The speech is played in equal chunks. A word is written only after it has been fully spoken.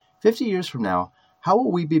50 years from now, how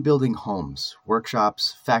will we be building homes,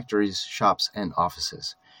 workshops, factories, shops, and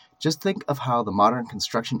offices? Just think of how the modern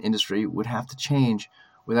construction industry would have to change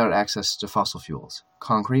without access to fossil fuels.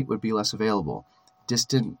 Concrete would be less available.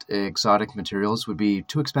 Distant, exotic materials would be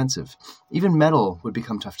too expensive. Even metal would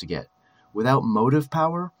become tough to get. Without motive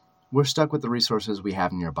power, we're stuck with the resources we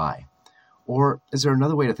have nearby. Or is there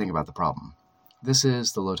another way to think about the problem? This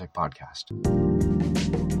is the Low-Tech Podcast.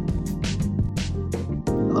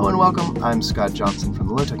 Hello and welcome. I'm Scott Johnson from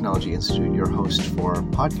the Low Technology Institute, your host for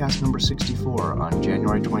podcast number 64 on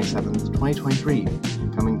January 27th, 2023,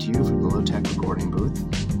 coming to you from the Low-Tech recording booth.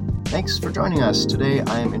 Thanks for joining us. Today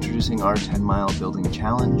I am introducing our 10-mile building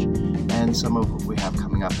challenge and some of what we have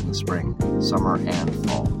coming up in the spring, summer, and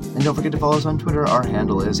fall. And don't forget to follow us on Twitter. Our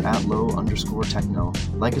handle is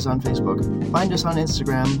 @low_techno. Like us on Facebook, find us on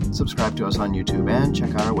Instagram, subscribe to us on YouTube, and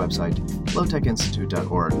check out our website,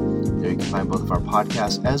 lowtechinstitute.org. There you can find both of our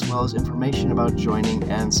podcasts as well as information about joining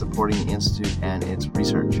and supporting the Institute and its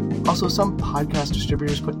research. Also, some podcast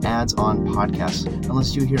distributors put ads on podcasts.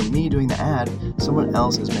 Unless you hear me doing the ad, someone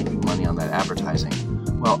else is making money on that advertising.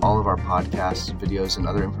 While all of our podcasts, videos, and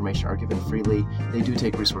other information are given freely, they do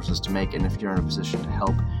take resources to make, and if you're in a position to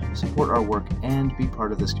help support our work and be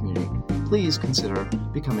part of this community, please consider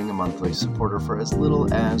becoming a monthly supporter for as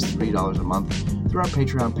little as $3 a month through our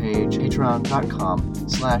Patreon page,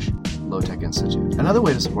 patreon.com/lowtechinstitute. Another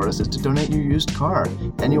way to support us is to donate your used car.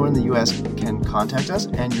 Anyone in the U.S. can contact us,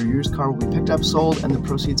 and your used car will be picked up, sold, and the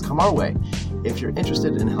proceeds come our way. If you're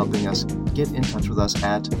interested in helping us, get in touch with us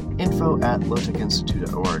at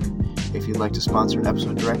info@lowtechinstitute.org. If you'd like to sponsor an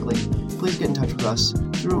episode directly, please get in touch with us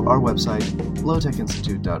through our website,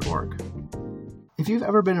 lowtechinstitute.org. If you've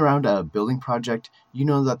ever been around a building project, you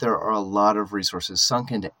know that there are a lot of resources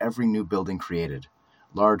sunk into every new building created.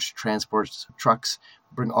 Large transport trucks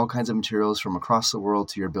bring all kinds of materials from across the world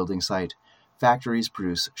to your building site. Factories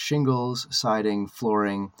produce shingles, siding,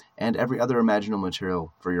 flooring, and every other imaginable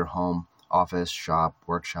material for your home, office, shop,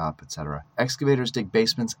 workshop, etc. Excavators dig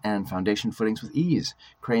basements and foundation footings with ease.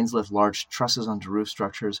 Cranes lift large trusses onto roof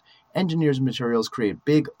structures. Engineers and materials create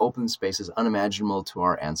big open spaces unimaginable to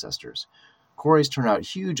our ancestors. Quarries turn out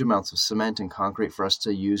huge amounts of cement and concrete for us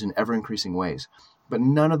to use in ever-increasing ways. But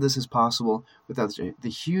none of this is possible without the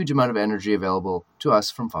huge amount of energy available to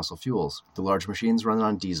us from fossil fuels. The large machines run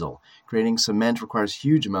on diesel. Creating cement requires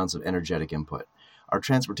huge amounts of energetic input. Our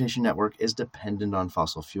transportation network is dependent on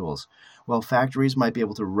fossil fuels. While factories might be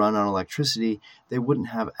able to run on electricity, they wouldn't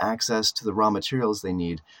have access to the raw materials they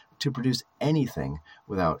need to produce anything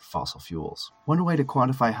without fossil fuels. One way to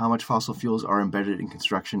quantify how much fossil fuels are embedded in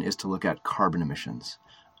construction is to look at carbon emissions.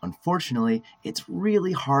 Unfortunately, it's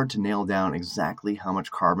really hard to nail down exactly how much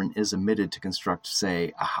carbon is emitted to construct,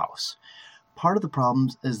 say, a house. Part of the problem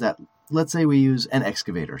is that, let's say we use an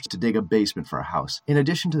excavator to dig a basement for a house. In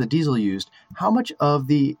addition to the diesel used, how much of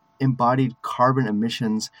the embodied carbon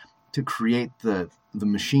emissions to create the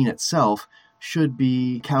machine itself should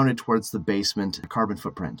be counted towards the basement carbon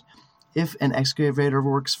footprint? If an excavator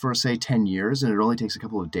works for, say, 10 years and it only takes a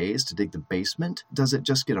couple of days to dig the basement, does it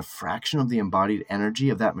just get a fraction of the embodied energy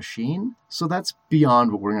of that machine? So that's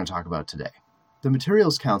beyond what we're going to talk about today. The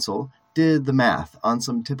Materials Council did the math on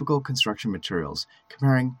some typical construction materials,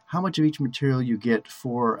 comparing how much of each material you get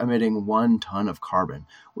for emitting 1 ton of carbon,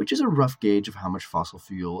 which is a rough gauge of how much fossil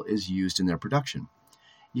fuel is used in their production.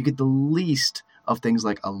 You get the least of things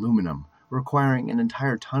like aluminum, requiring an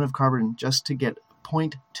entire ton of carbon just to get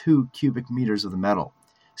 0.2 cubic meters of the metal.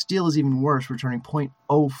 Steel is even worse, returning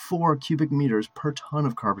 0.04 cubic meters per ton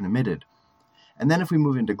of carbon emitted. And then if we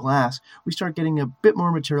move into glass, we start getting a bit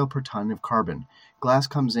more material per ton of carbon. Glass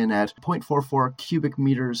comes in at 0.44 cubic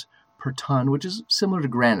meters per ton, which is similar to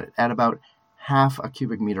granite, at about half a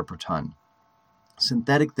cubic meter per ton.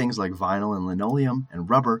 Synthetic things like vinyl and linoleum and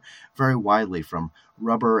rubber vary widely, from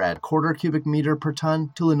rubber at 0.25 cubic meter per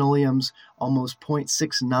ton to linoleum's almost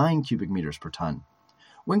 0.69 cubic meters per ton.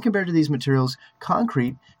 When compared to these materials,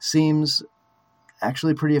 concrete seems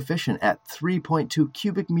actually pretty efficient at 3.2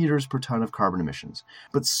 cubic meters per ton of carbon emissions.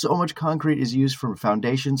 But so much concrete is used for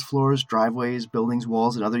foundations, floors, driveways, buildings,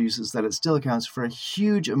 walls, and other uses that it still accounts for a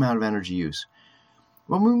huge amount of energy use.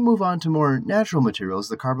 When we move on to more natural materials,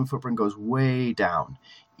 the carbon footprint goes way down.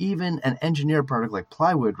 Even an engineered product like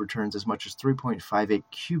plywood returns as much as 3.58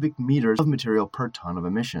 cubic meters of material per ton of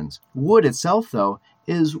emissions. Wood itself, though,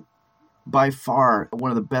 is by far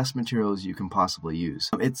one of the best materials you can possibly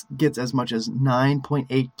use. It gets as much as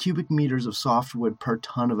 9.8 cubic meters of softwood per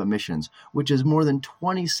ton of emissions, which is more than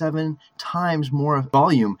 27 times more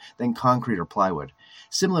volume than concrete or plywood.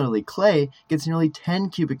 Similarly, clay gets nearly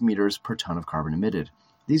 10 cubic meters per ton of carbon emitted.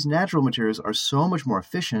 These natural materials are so much more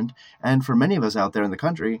efficient, and for many of us out there in the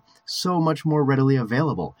country, so much more readily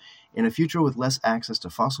available. In a future with less access to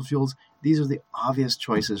fossil fuels, these are the obvious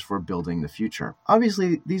choices for building the future.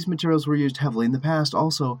 Obviously, these materials were used heavily in the past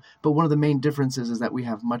also, but one of the main differences is that we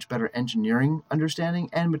have much better engineering understanding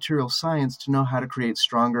and material science to know how to create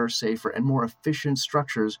stronger, safer, and more efficient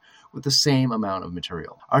structures with the same amount of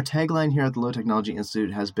material. Our tagline here at the Low Technology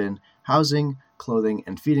Institute has been housing, clothing,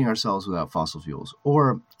 and feeding ourselves without fossil fuels,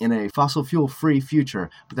 or in a fossil fuel-free future,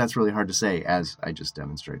 but that's really hard to say, as I just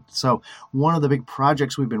demonstrated. So one of the big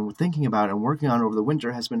projects we've been thinking about and working on over the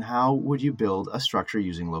winter has been how would you build a structure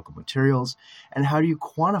using local materials, and how do you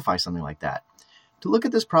quantify something like that? To look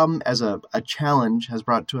at this problem as a challenge has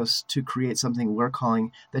brought to us to create something we're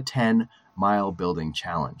calling the 10-Mile Building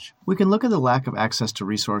Challenge. We can look at the lack of access to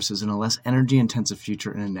resources in a less energy-intensive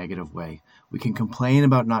future in a negative way. We can complain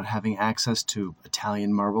about not having access to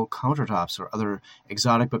Italian marble countertops or other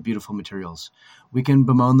exotic but beautiful materials. We can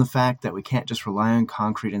bemoan the fact that we can't just rely on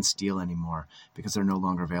concrete and steel anymore because they're no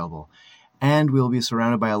longer available. And we'll be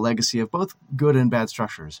surrounded by a legacy of both good and bad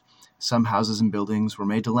structures. Some houses and buildings were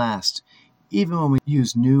made to last, even when we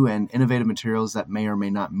use new and innovative materials that may or may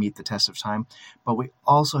not meet the test of time, but we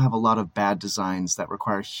also have a lot of bad designs that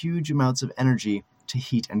require huge amounts of energy to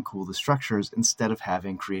heat and cool the structures instead of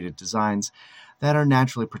having created designs that are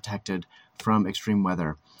naturally protected from extreme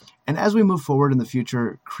weather. And as we move forward in the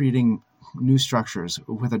future, creating new structures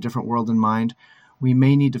with a different world in mind, we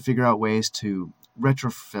may need to figure out ways to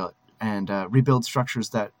retrofit and rebuild structures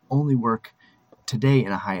that only work today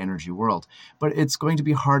in a high-energy world. But it's going to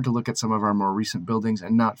be hard to look at some of our more recent buildings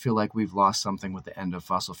and not feel like we've lost something with the end of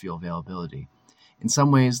fossil fuel availability. In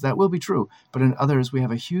some ways, that will be true, but in others, we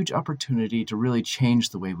have a huge opportunity to really change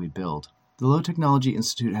the way we build. The Low Technology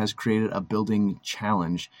Institute has created a building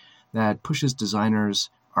challenge that pushes designers,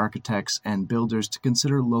 architects, and builders to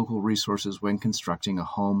consider local resources when constructing a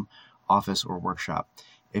home, office, or workshop.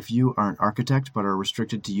 If you are an architect but are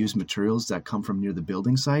restricted to use materials that come from near the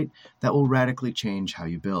building site, that will radically change how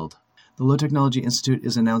you build. The Low Technology Institute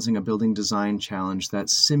is announcing a building design challenge that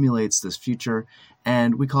simulates this future,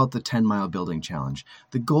 and we call it the 10-Mile Building Challenge.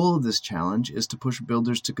 The goal of this challenge is to push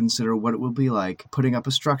builders to consider what it will be like putting up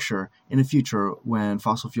a structure in a future when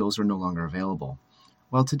fossil fuels are no longer available.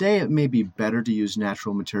 While today it may be better to use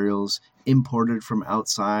natural materials imported from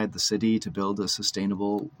outside the city to build a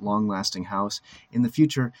sustainable, long-lasting house, in the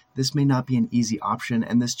future this may not be an easy option,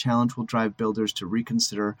 and this challenge will drive builders to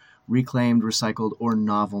reconsider reclaimed, recycled, or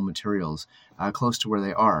novel materials close to where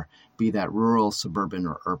they are, be that rural, suburban,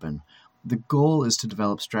 or urban. The goal is to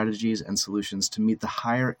develop strategies and solutions to meet the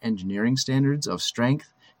higher engineering standards of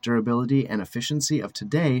strength, durability, and efficiency of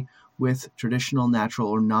today with traditional, natural,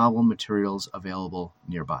 or novel materials available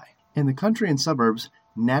nearby. In the country and suburbs,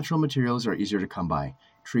 natural materials are easier to come by.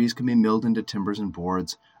 Trees can be milled into timbers and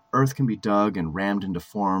boards, earth can be dug and rammed into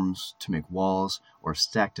forms to make walls or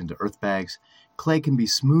stacked into earth bags, clay can be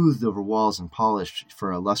smoothed over walls and polished for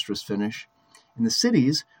a lustrous finish. In the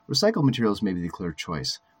cities, recycled materials may be the clear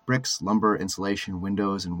choice. Bricks, lumber, insulation,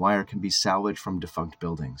 windows, and wire can be salvaged from defunct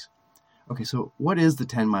buildings. Okay, so what is the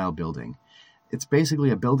 10-mile building? It's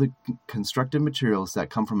basically a building constructed materials that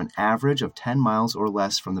come from an average of 10 miles or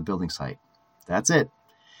less from the building site. That's it.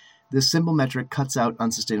 This simple metric cuts out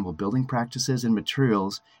unsustainable building practices and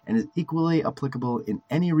materials and is equally applicable in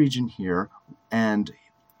any region here. And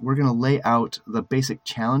we're going to lay out the basic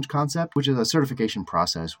challenge concept, which is a certification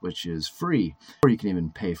process, which is free, or you can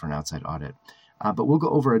even pay for an outside audit. But we'll go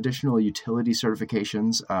over additional utility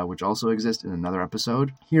certifications, which also exist in another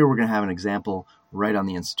episode. Here we're going to have an example right on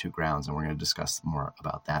the Institute grounds, and we're going to discuss more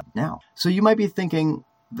about that now. So you might be thinking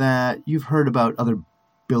that you've heard about other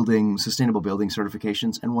sustainable building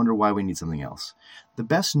certifications and wonder why we need something else. The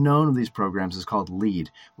best known of these programs is called LEED,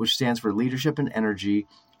 which stands for Leadership in Energy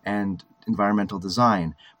and Environmental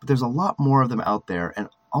Design. But there's a lot more of them out there, and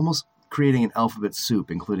almost creating an alphabet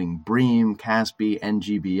soup, including BREEAM, CASB,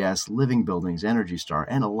 NGBS, Living Buildings, Energy Star,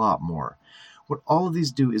 and a lot more. What all of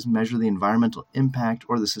these do is measure the environmental impact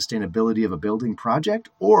or the sustainability of a building project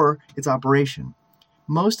or its operation.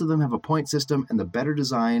 Most of them have a point system, and the better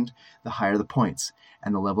designed, the higher the points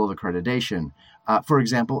and the level of accreditation. For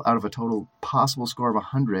example, out of a total possible score of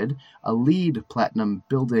 100, a LEED Platinum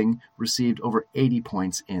building received over 80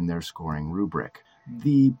 points in their scoring rubric.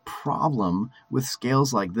 The problem with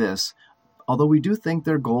scales like this, although we do think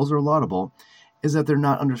their goals are laudable, is that they're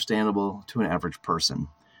not understandable to an average person.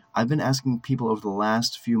 I've been asking people over the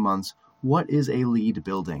last few months, what is a LEED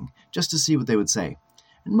building, just to see what they would say.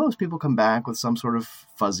 And most people come back with some sort of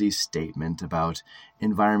fuzzy statement about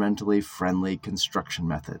environmentally friendly construction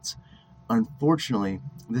methods. Unfortunately,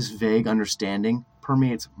 this vague understanding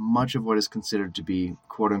permeates much of what is considered to be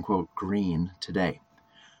quote-unquote green today.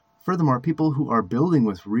 Furthermore, people who are building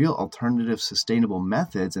with real alternative sustainable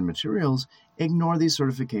methods and materials ignore these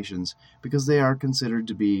certifications because they are considered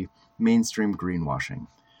to be mainstream greenwashing.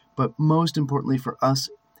 But most importantly for us,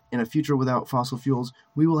 in a future without fossil fuels,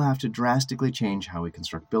 we will have to drastically change how we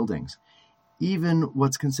construct buildings. Even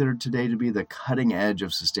what's considered today to be the cutting edge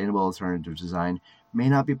of sustainable alternative design may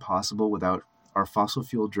not be possible without our fossil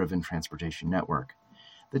fuel-driven transportation network.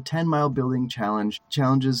 The 10-mile building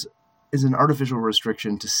challenges is an artificial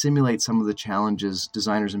restriction to simulate some of the challenges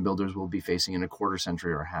designers and builders will be facing in a quarter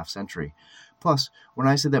century or a half century. Plus, when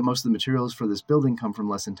I say that most of the materials for this building come from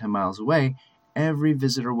less than 10 miles away, every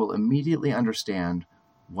visitor will immediately understand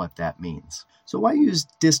what that means. So why use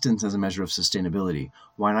distance as a measure of sustainability?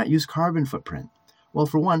 Why not use carbon footprint? Well,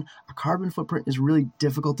 for one, a carbon footprint is really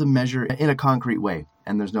difficult to measure in a concrete way,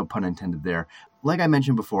 and there's no pun intended there. Like I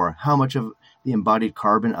mentioned before, how much of the embodied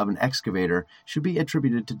carbon of an excavator should be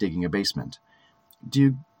attributed to digging a basement? Do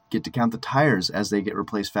you get to count the tires as they get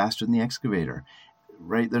replaced faster than the excavator?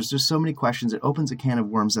 Right? There's just so many questions. It opens a can of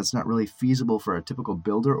worms that's not really feasible for a typical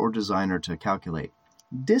builder or designer to calculate.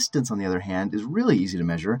 Distance, on the other hand, is really easy to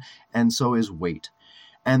measure, and so is weight.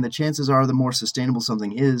 And the chances are the more sustainable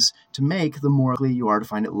something is to make, the more likely you are to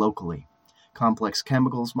find it locally. Complex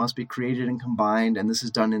chemicals must be created and combined, and this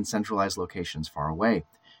is done in centralized locations far away.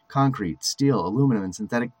 Concrete, steel, aluminum, and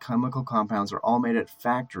synthetic chemical compounds are all made at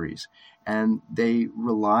factories, and they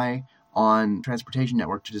rely on transportation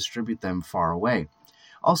network to distribute them far away.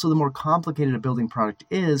 Also, the more complicated a building product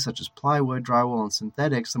is, such as plywood, drywall, and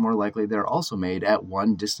synthetics, the more likely they're also made at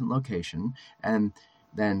one distant location and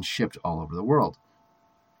then shipped all over the world.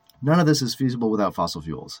 None of this is feasible without fossil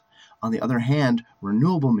fuels. On the other hand,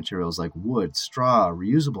 renewable materials like wood, straw,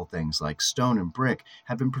 reusable things like stone and brick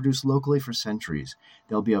have been produced locally for centuries.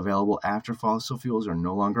 They'll be available after fossil fuels are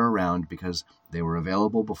no longer around because they were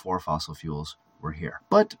available before fossil fuels were here.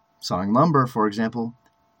 But sawing lumber, for example,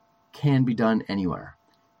 can be done anywhere.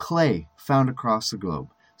 Clay found across the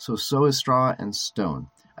globe, so is straw and stone.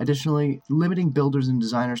 Additionally, limiting builders and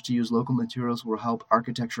designers to use local materials will help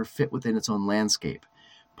architecture fit within its own landscape.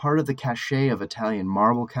 Part of the cachet of Italian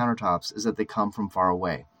marble countertops is that they come from far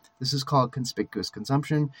away. This is called conspicuous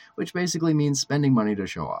consumption, which basically means spending money to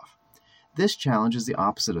show off. This challenge is the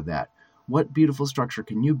opposite of that. What beautiful structure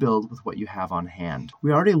can you build with what you have on hand?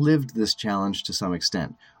 We already lived this challenge to some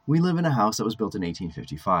extent. We live in a house that was built in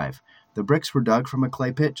 1855. The bricks were dug from a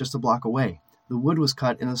clay pit just a block away. The wood was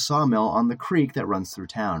cut in a sawmill on the creek that runs through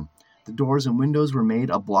town. The doors and windows were made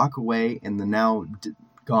a block away in the now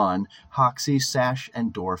gone Hoxie sash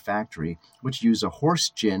and door factory, which used a horse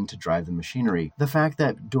gin to drive the machinery. The fact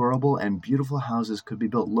that durable and beautiful houses could be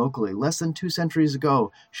built locally less than 2 centuries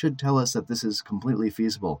ago should tell us that this is completely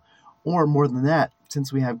feasible. Or more than that,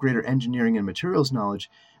 since we have greater engineering and materials knowledge,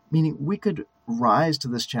 meaning we could rise to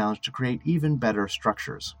this challenge to create even better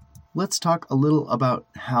structures. Let's talk a little about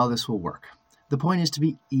how this will work. The point is to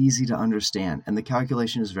be easy to understand, and the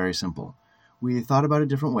calculation is very simple. We thought about it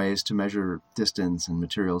different ways to measure distance and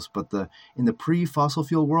materials, but in the pre-fossil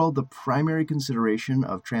fuel world, the primary consideration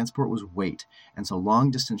of transport was weight, and so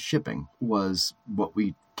long-distance shipping was what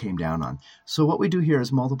we came down on. So what we do here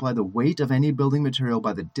is multiply the weight of any building material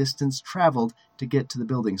by the distance traveled to get to the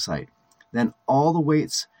building site. Then all the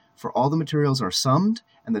weights for all the materials are summed,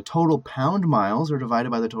 and the total pound miles are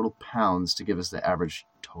divided by the total pounds to give us the average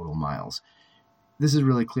total miles. This is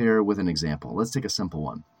really clear with an example. Let's take a simple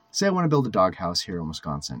one. Say I want to build a doghouse here in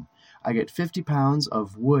Wisconsin. I get 50 pounds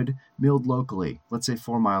of wood milled locally, let's say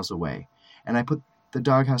 4 miles away, and I put the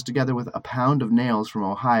doghouse together with a pound of nails from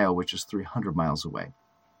Ohio, which is 300 miles away.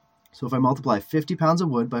 So if I multiply 50 pounds of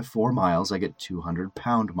wood by 4 miles, I get 200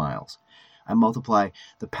 pound miles. I multiply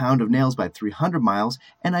the pound of nails by 300 miles,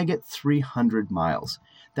 and I get 300 miles.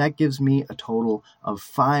 That gives me a total of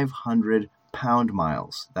 500 pound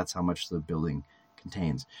miles. That's how much the building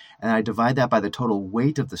contains. And I divide that by the total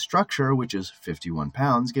weight of the structure, which is 51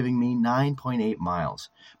 pounds, giving me 9.8 miles.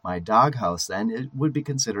 My doghouse, then, it would be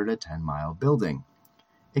considered a 10-mile building.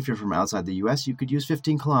 If you're from outside the U.S., you could use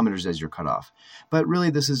 15 kilometers as your cutoff. But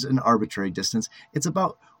really, this is an arbitrary distance. It's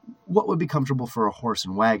about what would be comfortable for a horse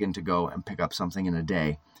and wagon to go and pick up something in a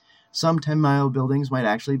day. Some 10-mile buildings might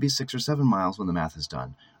actually be 6 or 7 miles when the math is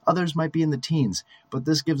done. Others might be in the teens, but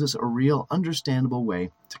this gives us a real, understandable way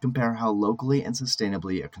to compare how locally and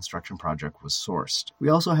sustainably a construction project was sourced. We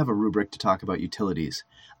also have a rubric to talk about utilities.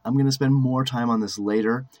 I'm going to spend more time on this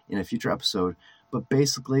later in a future episode, but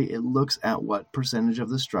basically it looks at what percentage of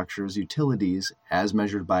the structure's utilities, as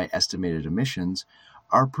measured by estimated emissions,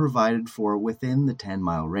 are provided for within the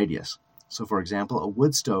 10-mile radius. So, for example, a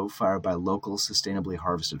wood stove fired by local sustainably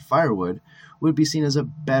harvested firewood would be seen as a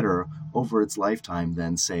better over its lifetime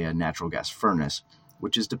than, say, a natural gas furnace,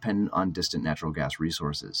 which is dependent on distant natural gas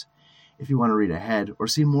resources. If you want to read ahead or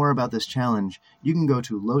see more about this challenge, you can go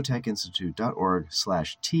to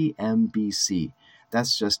lowtechinstitute.org/TMBC.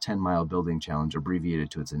 That's just 10 Mile Building Challenge abbreviated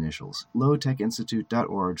to its initials.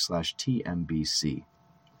 lowtechinstitute.org/TMBC.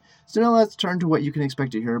 So now let's turn to what you can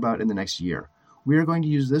expect to hear about in the next year. We are going to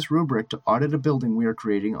use this rubric to audit a building we are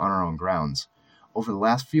creating on our own grounds. Over the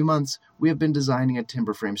last few months, we have been designing a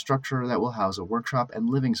timber frame structure that will house a workshop and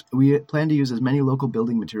living space. We plan to use as many local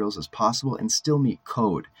building materials as possible and still meet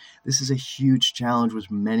code. This is a huge challenge with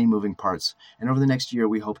many moving parts, and over the next year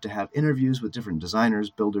we hope to have interviews with different designers,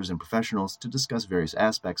 builders, and professionals to discuss various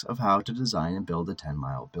aspects of how to design and build a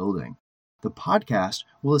 10-mile building. The podcast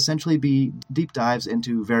will essentially be deep dives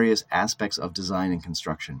into various aspects of design and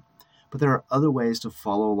construction. But there are other ways to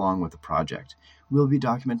follow along with the project. We'll be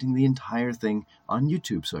documenting the entire thing on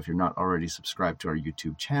YouTube, so if you're not already subscribed to our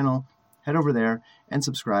YouTube channel, head over there and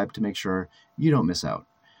subscribe to make sure you don't miss out.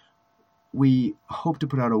 We hope to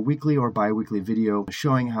put out a weekly or bi-weekly video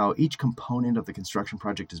showing how each component of the construction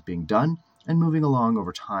project is being done and moving along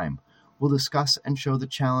over time. We'll discuss and show the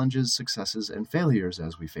challenges, successes, and failures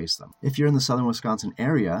as we face them. If you're in the southern Wisconsin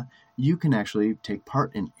area, you can actually take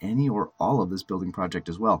part in any or all of this building project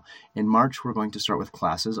as well. In March, we're going to start with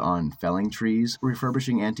classes on felling trees,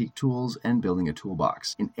 refurbishing antique tools, and building a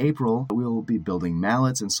toolbox. In April, we'll be building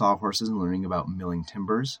mallets and sawhorses and learning about milling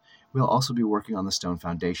timbers. We'll also be working on the stone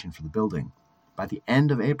foundation for the building. By the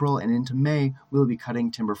end of April and into May, we'll be cutting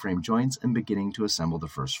timber frame joints and beginning to assemble the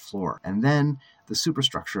first floor, and then the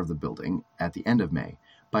superstructure of the building at the end of May.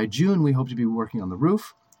 By June, we hope to be working on the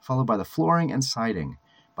roof, followed by the flooring and siding.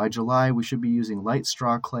 By July, we should be using light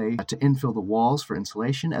straw clay to infill the walls for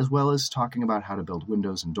insulation, as well as talking about how to build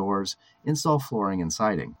windows and doors, install flooring and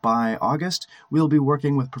siding. By August, we'll be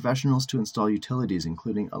working with professionals to install utilities,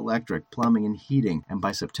 including electric, plumbing, and heating. And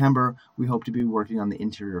by September, we hope to be working on the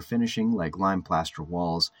interior finishing, like lime plaster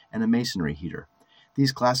walls and a masonry heater.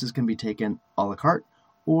 These classes can be taken a la carte,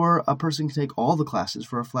 or a person can take all the classes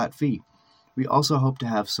for a flat fee. We also hope to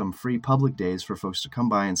have some free public days for folks to come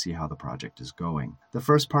by and see how the project is going. The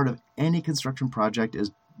first part of any construction project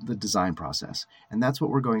is the design process, and that's what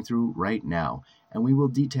we're going through right now, and we will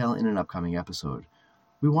detail in an upcoming episode.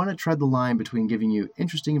 We want to tread the line between giving you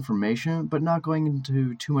interesting information, but not going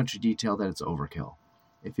into too much detail that it's overkill.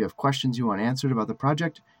 If you have questions you want answered about the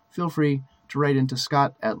project, feel free to write into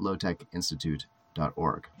scott@lowtechinstitute.org.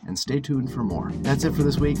 And stay tuned for more. That's it for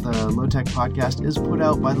this week. The Low Tech Podcast is put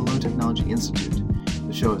out by the Low Technology Institute.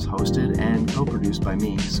 The show is hosted and co-produced by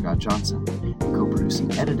me, Scott Johnson, and co-produced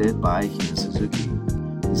and edited by Hina Suzuki.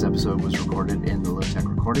 This episode was recorded in the Low Tech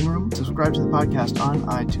Recording Room. Subscribe to the podcast on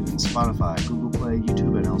iTunes, Spotify, Google Play,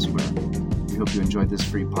 YouTube, and elsewhere. We hope you enjoyed this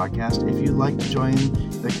free podcast. If you'd like to join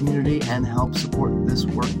the community and help support this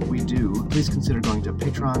work we do, please consider going to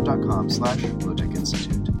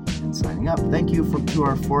patreon.com/lowtechinstitute. Signing up. Thank you to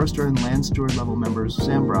our Forester and Land Steward level members,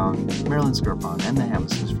 Sam Brown, Marilyn Skirpon, and the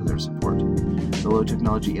Hamises for their support. The Low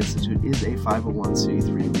Technology Institute is a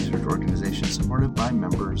 501c3 research organization supported by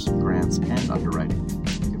members, grants, and underwriting.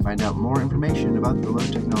 You can find out more information about the Low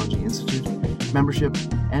Technology Institute, membership,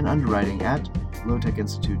 and underwriting at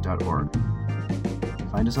lowtechinstitute.org.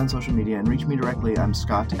 Find us on social media and reach me directly. I'm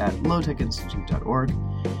Scott@lowtechinstitute.org.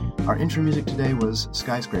 Our intro music today was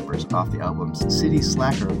Skyscrapers off the album City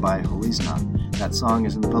Slacker by Holisna. That song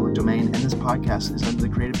is in the public domain, and this podcast is under the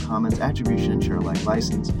Creative Commons Attribution and Share Alike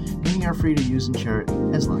license, meaning you are free to use and share it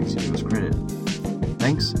as long as you give us credit.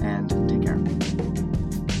 Thanks, and take care.